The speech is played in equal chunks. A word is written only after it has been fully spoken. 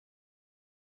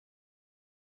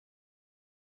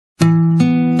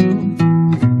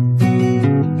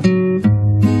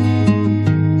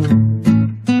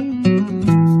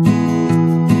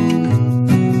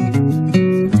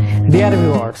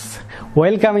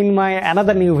Welcome in my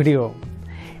another new video.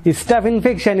 Staph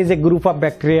infection is a group of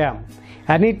bacteria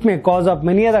and it may cause of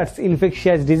many other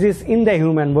infectious disease in the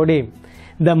human body.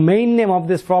 The main name of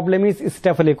this problem is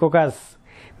Staphylococcus.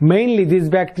 Mainly these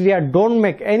bacteria don't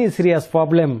make any serious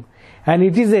problem and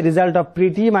it is a result of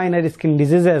pretty minor skin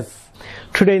diseases.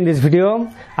 Today in this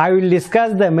video, I will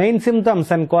discuss the main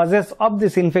symptoms and causes of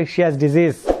this infectious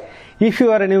disease. If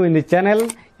you are new in the channel,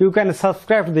 you can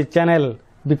subscribe to the channel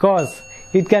because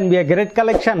it can be a great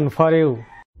collection for you.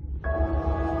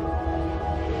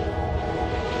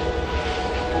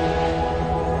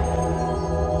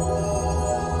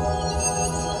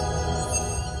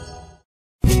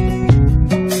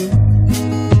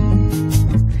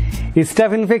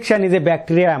 Staph infection is a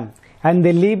bacteria and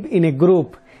they live in a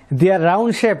group. They are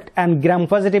round-shaped and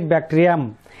gram-positive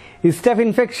bacterium. Staph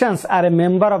infections are a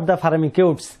member of the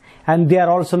Firmicutes and they are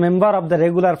also member of the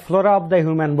regular flora of the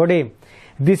human body.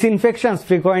 These infections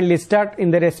frequently start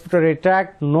in the respiratory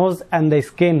tract, nose and the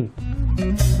skin.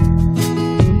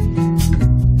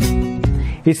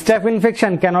 Staph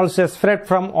infection can also spread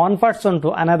from one person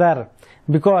to another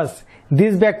because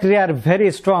these bacteria are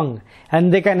very strong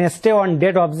and they can stay on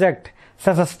dead objects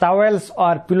such as towels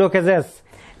or pillowcases.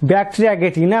 Bacteria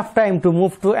get enough time to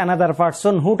move to another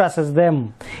person who touches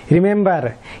them.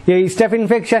 Remember, a staph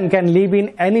infection can live in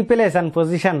any place and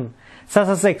position such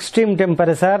as extreme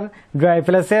temperature, dry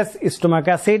places, stomach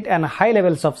acid and high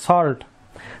levels of salt.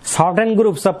 Certain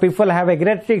groups of people have a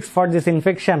great risk for this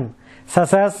infection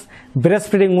such as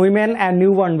breastfeeding women and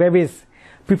newborn babies.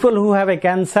 People who have a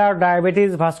cancer,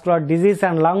 diabetes, vascular disease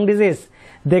and lung disease,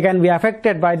 they can be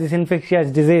affected by this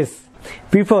infectious disease.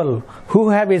 People who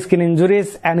have skin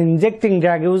injuries and injecting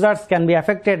drug users can be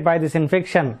affected by this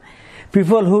infection.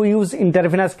 People who use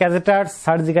intravenous catheters,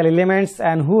 surgical elements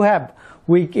and who have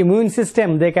weak immune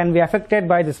system, they can be affected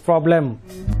by this problem.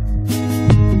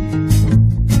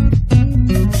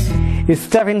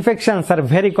 Staph infections are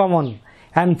very common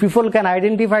and people can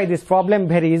identify this problem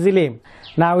very easily.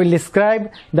 Now I will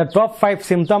describe the top 5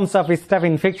 symptoms of staph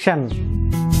infection.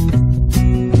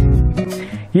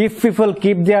 If people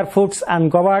keep their foods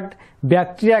uncovered,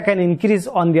 bacteria can increase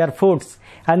on their foods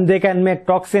and they can make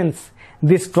toxins.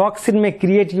 This toxin may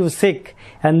create you sick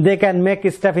and they can make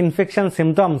staph infection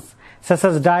symptoms such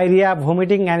as diarrhea,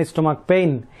 vomiting and stomach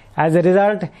pain. As a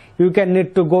result, you can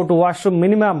need to go to washroom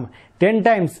minimum 10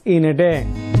 times in a day.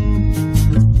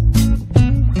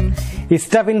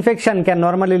 Staph infection can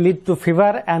normally lead to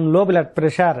fever and low blood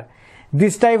pressure.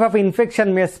 This type of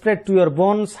infection may spread to your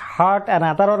bones, heart and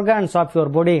other organs of your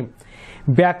body.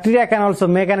 Bacteria can also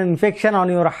make an infection on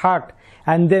your heart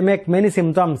and they make many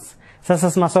symptoms such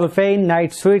as muscle pain,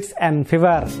 night sweats and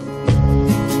fever.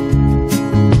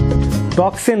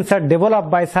 Toxins are developed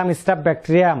by some staph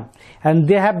bacteria and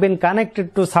they have been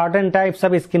connected to certain types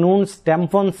of skin wounds,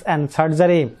 tampons and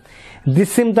surgery.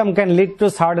 This symptom can lead to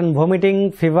sudden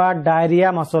vomiting, fever,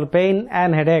 diarrhea, muscle pain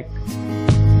and headache.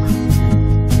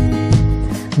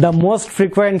 The most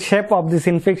frequent shape of this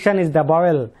infection is the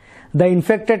bowel. The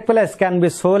infected place can be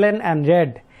swollen and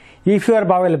red. If your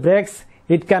bowel breaks,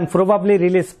 it can probably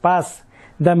release pus.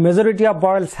 The majority of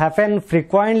bowels happen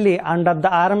frequently under the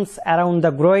arms, around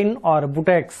the groin or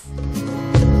buttocks.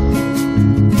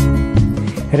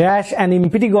 Rash and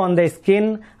impetigo on the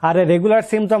skin are a regular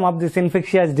symptom of this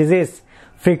infectious disease.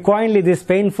 Frequently, this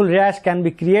painful rash can be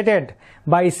created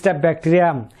by staph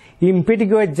bacteria.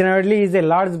 Impetigo generally is a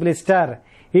large blister.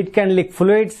 It can leak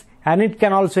fluids and it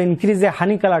can also increase a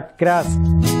honey-colored crust.